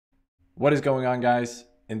What is going on, guys?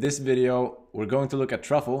 In this video, we're going to look at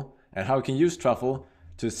Truffle and how you can use Truffle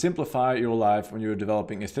to simplify your life when you're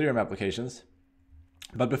developing Ethereum applications.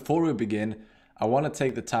 But before we begin, I want to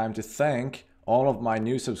take the time to thank all of my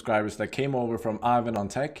new subscribers that came over from Ivan on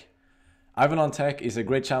Tech. Ivan on Tech is a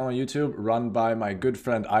great channel on YouTube run by my good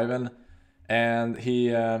friend Ivan, and he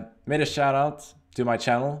made a shout out to my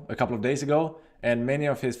channel a couple of days ago, and many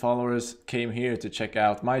of his followers came here to check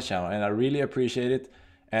out my channel, and I really appreciate it.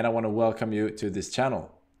 And I want to welcome you to this channel.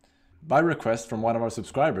 By request from one of our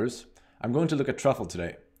subscribers, I'm going to look at Truffle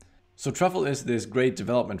today. So Truffle is this great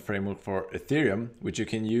development framework for Ethereum, which you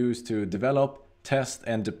can use to develop, test,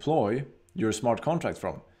 and deploy your smart contracts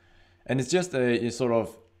from. And it's just a sort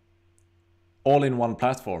of all-in-one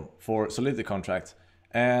platform for Solidity contracts.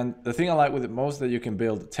 And the thing I like with it most is that you can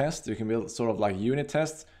build tests, you can build sort of like unit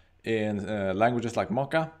tests in languages like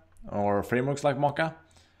Mocha or frameworks like Mocha.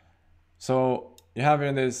 So you have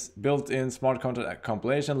here this built-in smart contract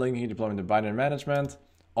compilation, linking deployment to binary management,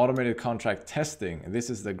 automated contract testing. And this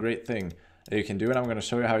is the great thing that you can do, and I'm going to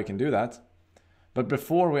show you how you can do that. But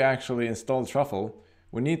before we actually install Truffle,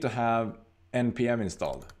 we need to have npm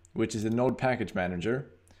installed, which is a node package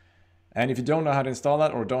manager. And if you don't know how to install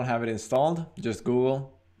that or don't have it installed, just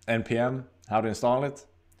Google npm, how to install it.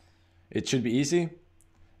 It should be easy.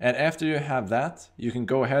 And after you have that, you can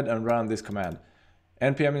go ahead and run this command.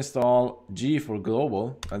 npm install g for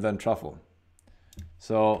global and then Truffle.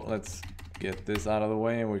 So let's get this out of the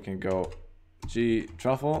way and we can go g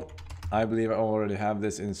Truffle. I believe I already have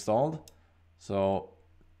this installed, so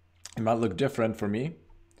it might look different for me.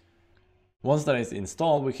 Once that is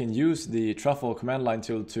installed, we can use the Truffle command line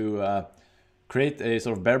tool to create a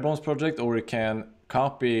sort of bare bones project, or we can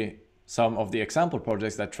copy some of the example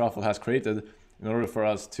projects that Truffle has created in order for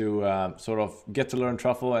us to sort of get to learn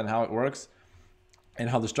Truffle and how it works and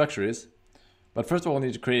how the structure is. But first of all, we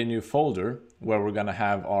need to create a new folder where we're going to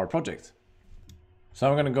have our project. So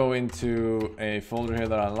I'm going to go into a folder here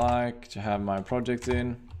that I like to have my projects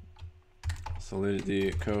in,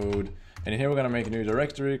 Solidity code, and here we're going to make a new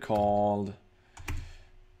directory called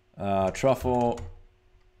Truffle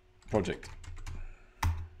project.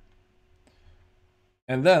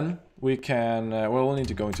 And then we can, well, we'll need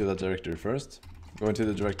to go into that directory first. Go into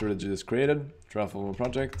the directory that you just created, Truffle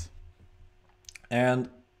project. And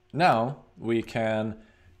now we can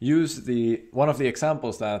use one of the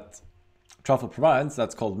examples that Truffle provides,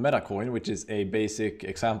 that's called MetaCoin, which is a basic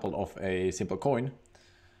example of a simple coin.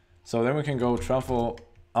 So then we can go Truffle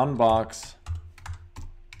unbox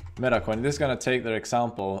MetaCoin. This is going to take their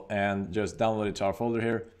example and just download it to our folder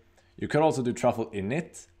here. You could also do Truffle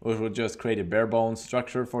init, which will just create a bare bones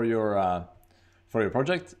structure for your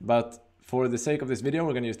project. But for the sake of this video,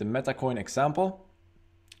 we're going to use the MetaCoin example.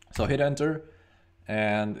 So hit enter.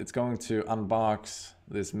 And it's going to unbox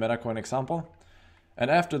this MetaCoin example.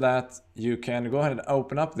 And after that, you can go ahead and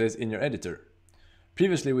open up this in your editor.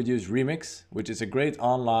 Previously, we'd used Remix, which is a great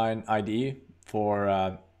online IDE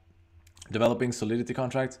for developing Solidity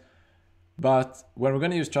contracts. But when we're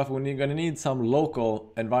going to use Truffle, we're going to need some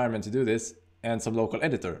local environment to do this and some local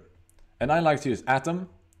editor. And I like to use Atom,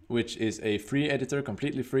 which is a free editor,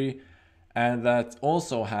 completely free, and that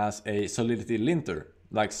also has a Solidity linter,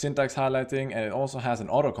 like syntax highlighting, and it also has an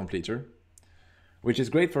auto-completer, which is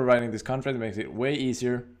great for writing this contract. It makes it way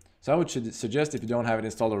easier. So I would suggest, if you don't have it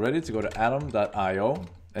installed already, to go to atom.io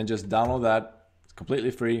and just download that. It's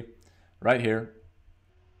completely free right here.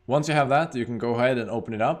 Once you have that, you can go ahead and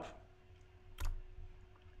open it up.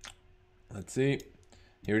 Let's see.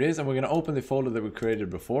 Here it is, and we're going to open the folder that we created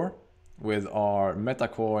before with our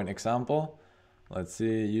MetaCoin example. Let's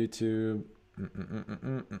see, YouTube.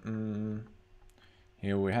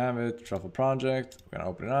 Here we have it, Truffle project. We're going to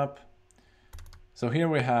open it up. So here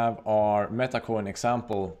we have our MetaCoin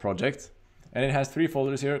example project, and it has three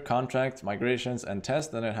folders here: contract, migrations, and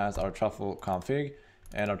test. And it has our Truffle config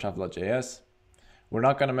and our Truffle.js. We're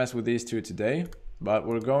not going to mess with these two today, but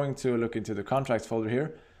we're going to look into the contracts folder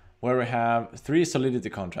here, where we have three Solidity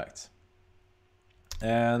contracts.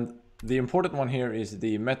 And the important one here is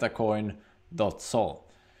the metacoin.sol.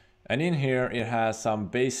 And in here, it has some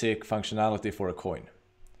basic functionality for a coin.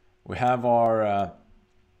 We have our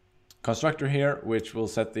constructor here, which will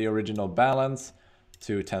set the original balance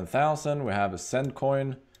to 10,000. We have a send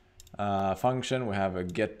coin function. We have a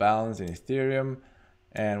get balance in Ethereum,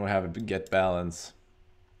 and we have a get balance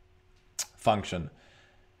function.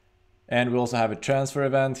 And we also have a transfer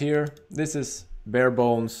event here. This is bare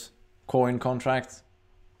bones coin contract.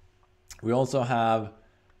 We also have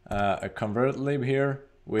a convert lib here,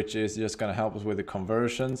 which is just going to help us with the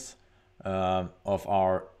conversions of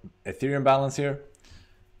our Ethereum balance here.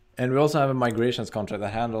 And we also have a migrations contract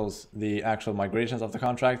that handles the actual migrations of the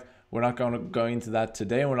contract. We're not going to go into that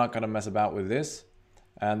today. We're not going to mess about with this.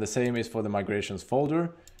 And the same is for the migrations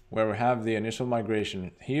folder, where we have the initial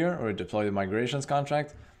migration here, or deploy the migrations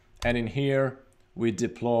contract. And in here, we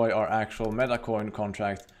deploy our actual Metacoin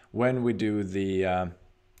contract when we do the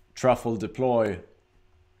Truffle deploy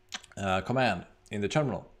command in the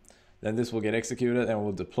terminal. Then this will get executed and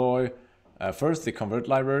will deploy first the convert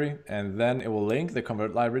library, and then it will link the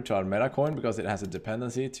convert library to our Metacoin because it has a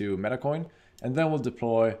dependency to Metacoin, and then we'll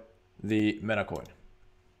deploy the Metacoin.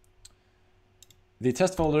 The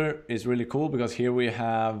test folder is really cool because here we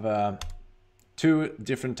have two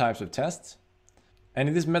different types of tests. And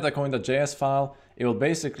in this Metacoin.js file, it will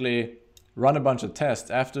basically run a bunch of tests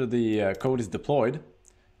after the code is deployed,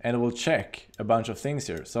 and it will check a bunch of things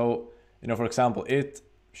here. So, for example, it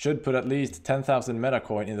should put at least 10,000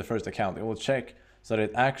 Metacoin in the first account. It will check so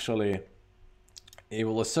that it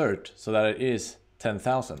will assert so that it is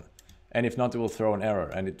 10,000. And if not, it will throw an error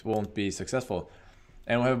and it won't be successful.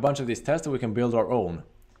 And we have a bunch of these tests that we can build our own.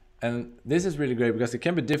 And this is really great because it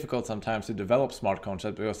can be difficult sometimes to develop smart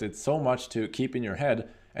contracts because it's so much to keep in your head,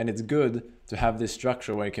 and it's good to have this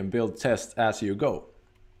structure where you can build tests as you go.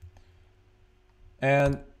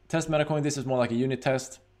 And test Metacoin, this is more like a unit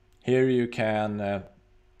test. Here you can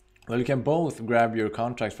you can both grab your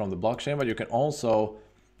contract from the blockchain, but you can also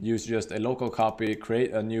use just a local copy,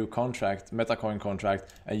 create a new contract, Metacoin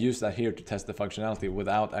contract, and use that here to test the functionality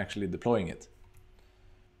without actually deploying it.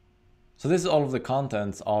 So this is all of the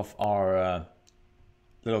contents of our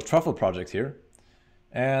little Truffle project here.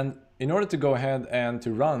 And in order to go ahead and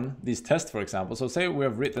to run these tests, for example, so say we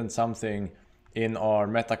have written something in our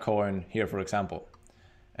Metacoin here, for example,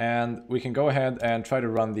 and we can go ahead and try to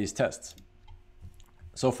run these tests.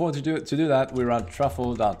 So to do that, we run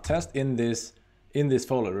Truffle.test in this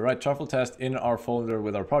folder. We write Truffle test in our folder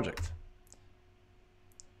with our project.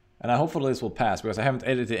 And hopefully this will pass because I haven't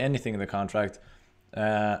edited anything in the contract.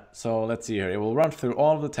 So let's see here. It will run through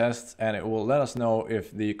all of the tests and it will let us know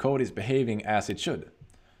if the code is behaving as it should.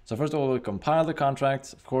 So first of all, we'll compile the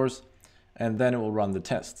contracts, of course, and then it will run the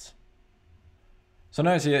tests. So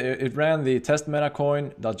now you see it ran the test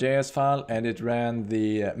Metacoin.js file and it ran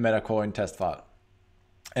the Metacoin test file.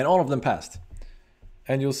 And all of them passed.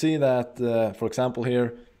 And you'll see that, for example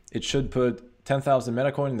here, it should put 10,000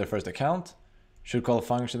 Metacoin in the first account, should call a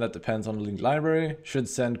function that depends on the linked library, should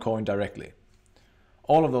send coin directly.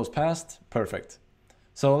 All of those passed, perfect.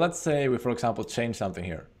 So let's say we, for example, change something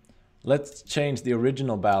here. Let's change the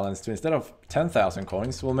original balance to, instead of 10,000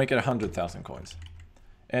 coins, we'll make it 100,000 coins.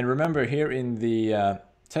 And remember here in the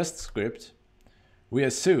test script, we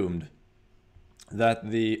assumed that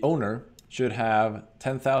the owner should have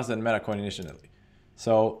 10,000 Metacoin initially.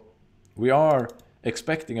 So we are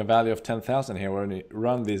expecting a value of 10,000 here when we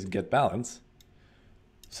run this get balance.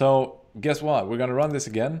 So guess what? We're going to run this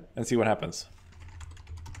again and see what happens.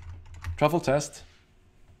 Truffle test.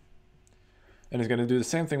 And it's going to do the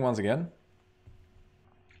same thing once again.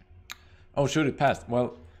 Oh, shoot, it passed.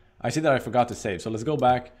 Well, I see that I forgot to save. So let's go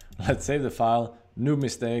back. Let's save the file. New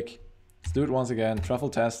mistake. Let's do it once again. Truffle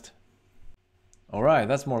test. All right,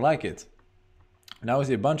 that's more like it. Now we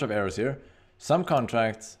see a bunch of errors here. Some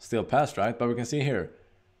contracts still passed, right? But we can see here,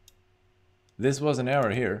 this was an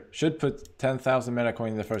error here. Should put 10,000 Metacoin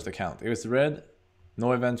in the first account. It was red,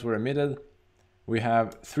 no events were emitted. We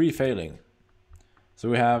have 3 failing. So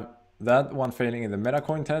we have that one failing in the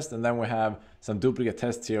Metacoin test, and then we have some duplicate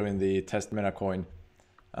tests here in the test Metacoin.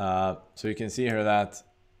 So you can see here that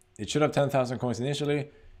it should have 10,000 coins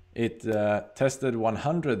initially. It tested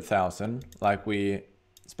 100,000 like we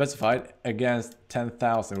specified against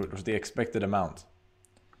 10,000, which was the expected amount.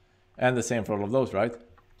 And the same for all of those, right?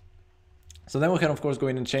 So then we can of course go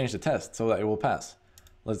in and change the test so that it will pass.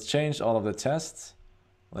 Let's change all of the tests.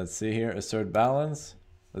 Let's see here, assert balance.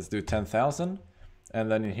 Let's do 10,000. And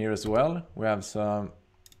then in here as well, we have some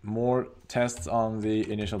more tests on the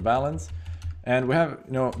initial balance. And we have,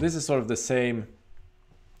 this is sort of the same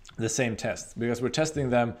test because we're testing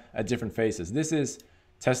them at different phases. This is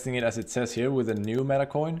testing it as it says here with a new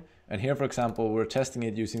Metacoin. And here, for example, we're testing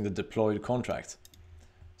it using the deployed contract.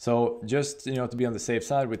 So just, to be on the safe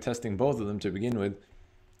side, we're testing both of them to begin with.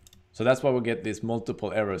 So that's why we get these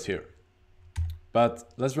multiple errors here.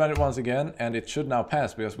 But let's run it once again, and it should now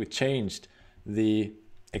pass because we changed the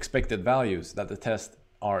expected values that the tests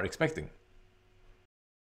are expecting.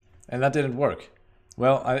 And that didn't work.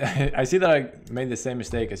 Well, I see that I made the same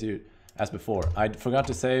mistake as before. I forgot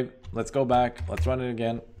to save. Let's go back. Let's run it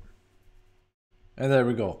again. And there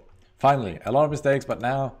we go. Finally, a lot of mistakes, but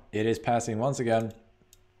now it is passing once again.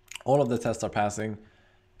 All of the tests are passing.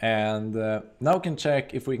 And now we can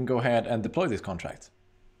check if we can go ahead and deploy this contract.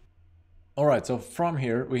 All right, so from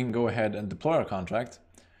here, we can go ahead and deploy our contract.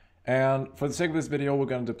 And for the sake of this video, we're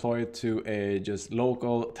going to deploy it to a just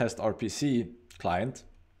local test RPC client.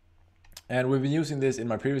 And we've been using this in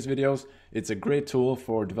my previous videos. It's a great tool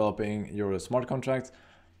for developing your smart contracts.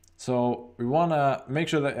 So we want to make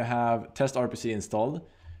sure that you have test RPC installed.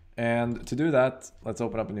 And to do that, let's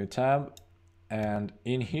open up a new tab. And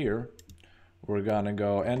in here, we're going to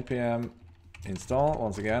go npm install,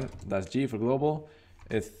 once again, that's G for global,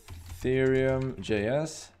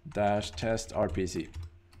 Ethereum.js -test RPC.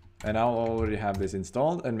 And I'll already have this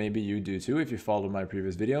installed, and maybe you do too if you followed my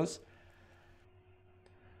previous videos.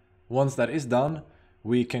 Once that is done,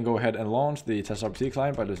 we can go ahead and launch the test RPC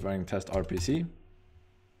client by just running test RPC.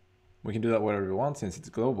 We can do that wherever we want since it's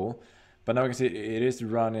global. But now we can see it is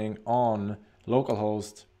running on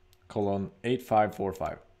localhost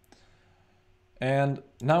 :8545. And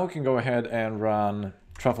now we can go ahead and run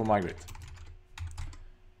truffle migrate.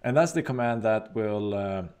 And that's the command that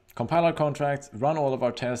will compile our contracts, run all of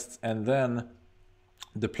our tests, and then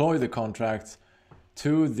deploy the contracts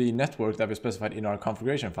to the network that we specified in our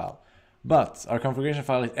configuration file. But our configuration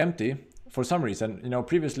file is empty for some reason. You know,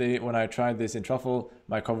 previously when I tried this in Truffle,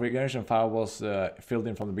 my configuration file was filled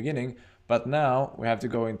in from the beginning. But now we have to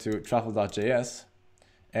go into Truffle.js,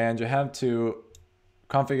 and you have to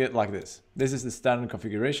configure it like this. This is the standard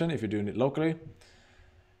configuration if you're doing it locally.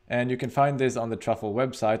 And you can find this on the Truffle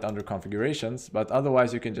website under configurations, but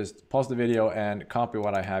otherwise you can just pause the video and copy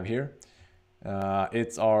what I have here.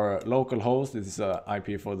 It's our local host. This is an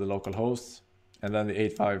IP for the local hosts, and then the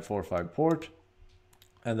 8545 port.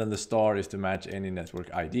 And then the star is to match any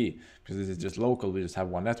network ID, because this is just local, we just have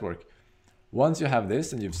one network. Once you have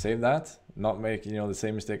this and you've saved that, not making the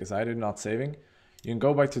same mistake as I did, not saving, you can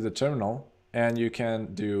go back to the terminal and you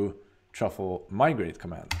can do truffle migrate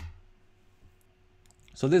command.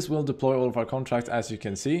 So this will deploy all of our contracts, as you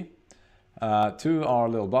can see, to our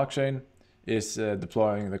little blockchain. Is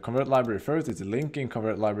deploying the convert library first. It's linking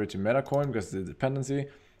convert library to Metacoin because it's a dependency,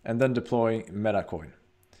 and then deploying Metacoin.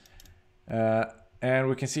 And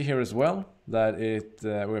we can see here as well that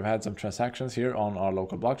we've had some transactions here on our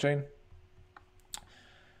local blockchain.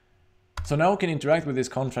 So now we can interact with this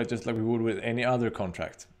contract just like we would with any other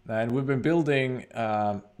contract. And we've been building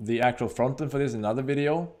the actual frontend for this in another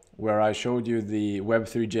video, where I showed you the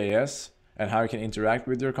Web3.js and how you can interact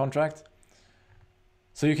with your contract.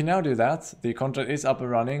 So you can now do that. The contract is up and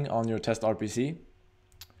running on your test RPC.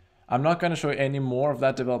 I'm not going to show you any more of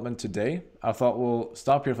that development today. I thought we'll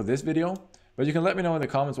stop here for this video, but you can let me know in the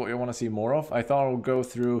comments what you want to see more of. I thought I'll go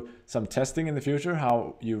through some testing in the future,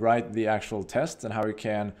 how you write the actual tests and how you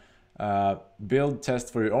can build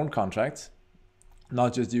tests for your own contracts,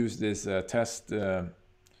 not just use this test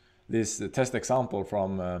example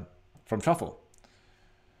from Truffle.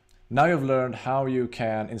 Now you've learned how you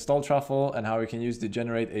can install Truffle and how you can use it to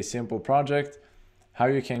generate a simple project, how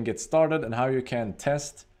you can get started, and how you can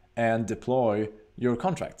test and deploy your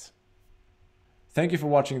contracts. Thank you for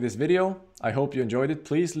watching this video. I hope you enjoyed it.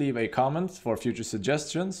 Please leave a comment for future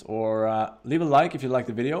suggestions, or leave a like if you like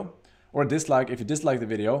the video, or a dislike if you dislike the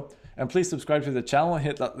video. And please subscribe to the channel and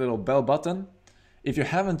hit that little bell button. If you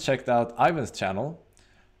haven't checked out Ivan's channel,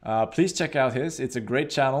 please check out his. It's a great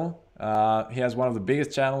channel. He has one of the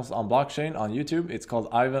biggest channels on blockchain on YouTube. It's called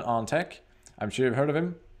Ivan on Tech. I'm sure you've heard of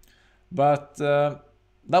him. But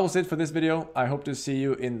that was it for this video. I hope to see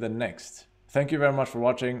you in the next. Thank you very much for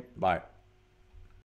watching. Bye.